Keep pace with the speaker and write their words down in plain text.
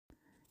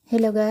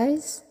Hello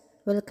guys,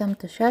 welcome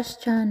to Shash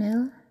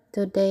channel.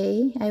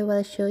 Today I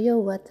will show you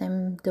what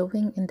I'm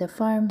doing in the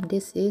farm.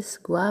 This is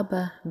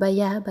guava,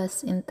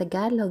 bayabas in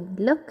Tagalog.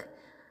 Look,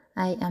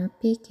 I am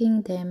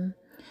picking them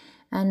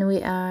and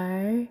we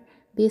are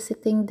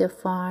visiting the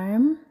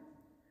farm.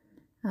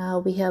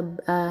 We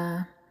have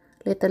a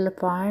little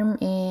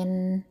farm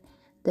in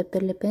the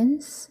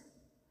Philippines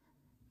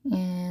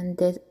and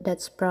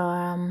that's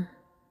from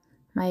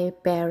my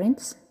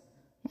parents,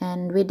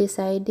 and we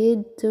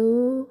decided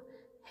to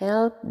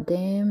help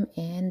them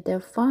in the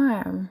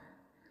farm.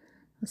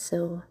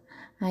 So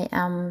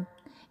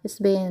it's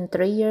been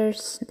 3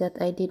 years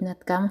that I did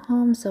not come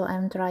home, so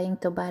I'm trying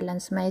to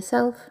balance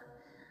myself.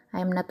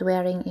 I'm not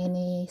wearing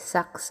any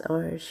socks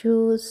or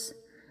shoes,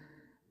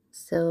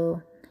 so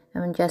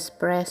I'm just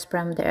pressed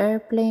from the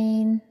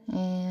airplane,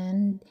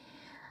 and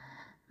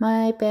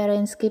my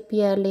parents keep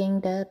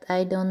yelling that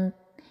I don't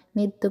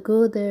need to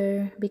go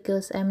there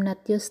because I'm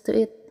not used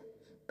to it.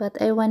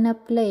 But I wanna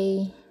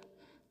play.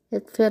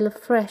 It feels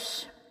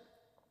fresh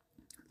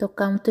to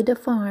come to the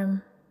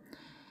farm.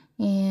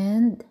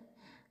 And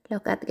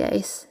look at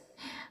guys.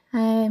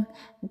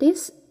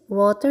 This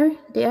water,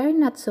 they are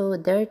not so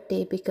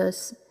dirty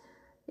because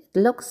it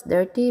looks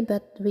dirty,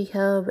 but we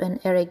have an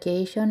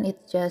irrigation.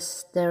 It's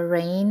just the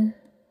rain.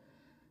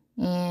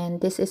 And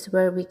this is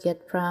where we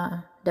get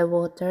from the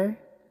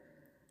water.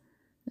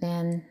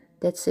 And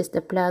this is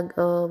the flag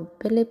of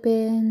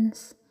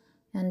Philippines,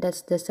 and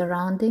that's the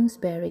surroundings,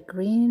 very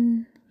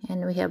green,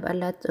 and we have a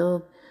lot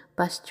of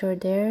pasture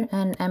there.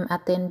 And I'm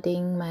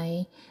attending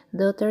my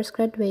daughter's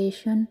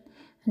graduation,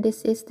 and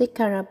this is the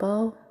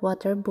Carabao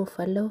water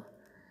buffalo.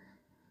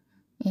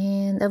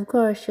 And of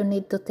course you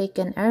need to take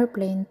an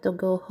airplane to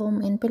go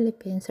home in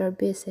Philippines or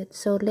visit.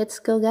 So let's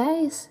go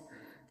guys,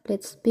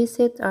 let's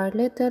visit our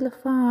little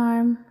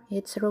farm.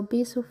 It's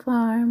Robiso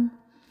farm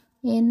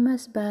in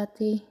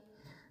Masbate.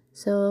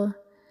 So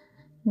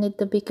need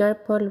to be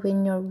careful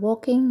when you're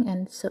walking,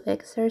 and so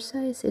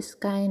exercise is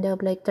kind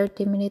of like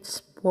 30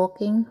 minutes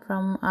walking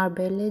from our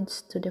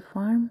village to the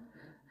farm,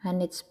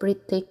 and it's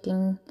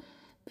breathtaking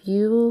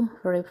view,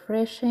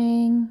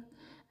 refreshing,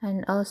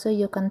 and also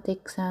you can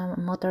take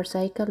some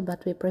motorcycle,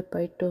 but we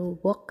prefer to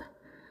walk,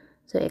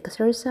 so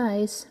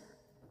exercise.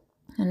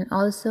 And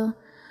also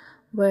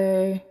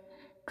we're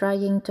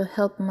trying to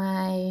help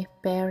my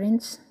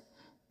parents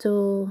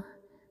to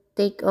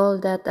take all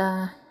that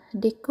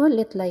they call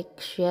it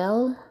like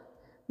shell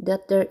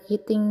that they're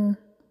eating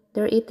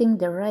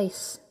the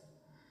rice,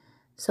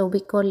 so we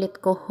call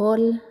it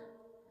kohol,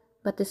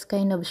 but it's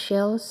kind of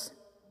shells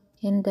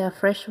in the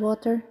fresh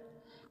water.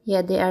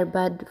 Yeah, they are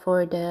bad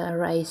for the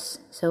rice,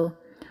 so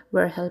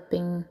we're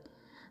helping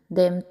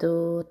them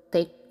to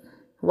take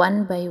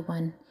one by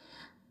one.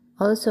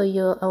 Also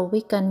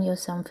we can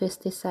use some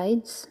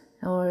pesticides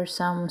or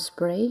some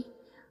spray,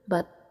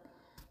 but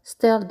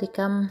still they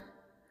come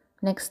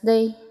next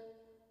day,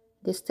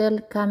 they still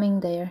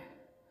coming there.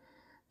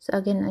 So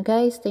again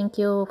guys, thank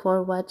you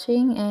for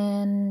watching,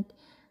 and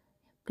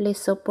please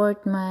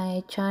support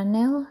my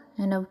channel.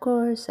 And of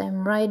course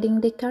I'm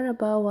riding the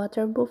Carabao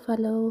water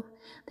buffalo.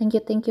 Thank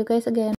you guys again.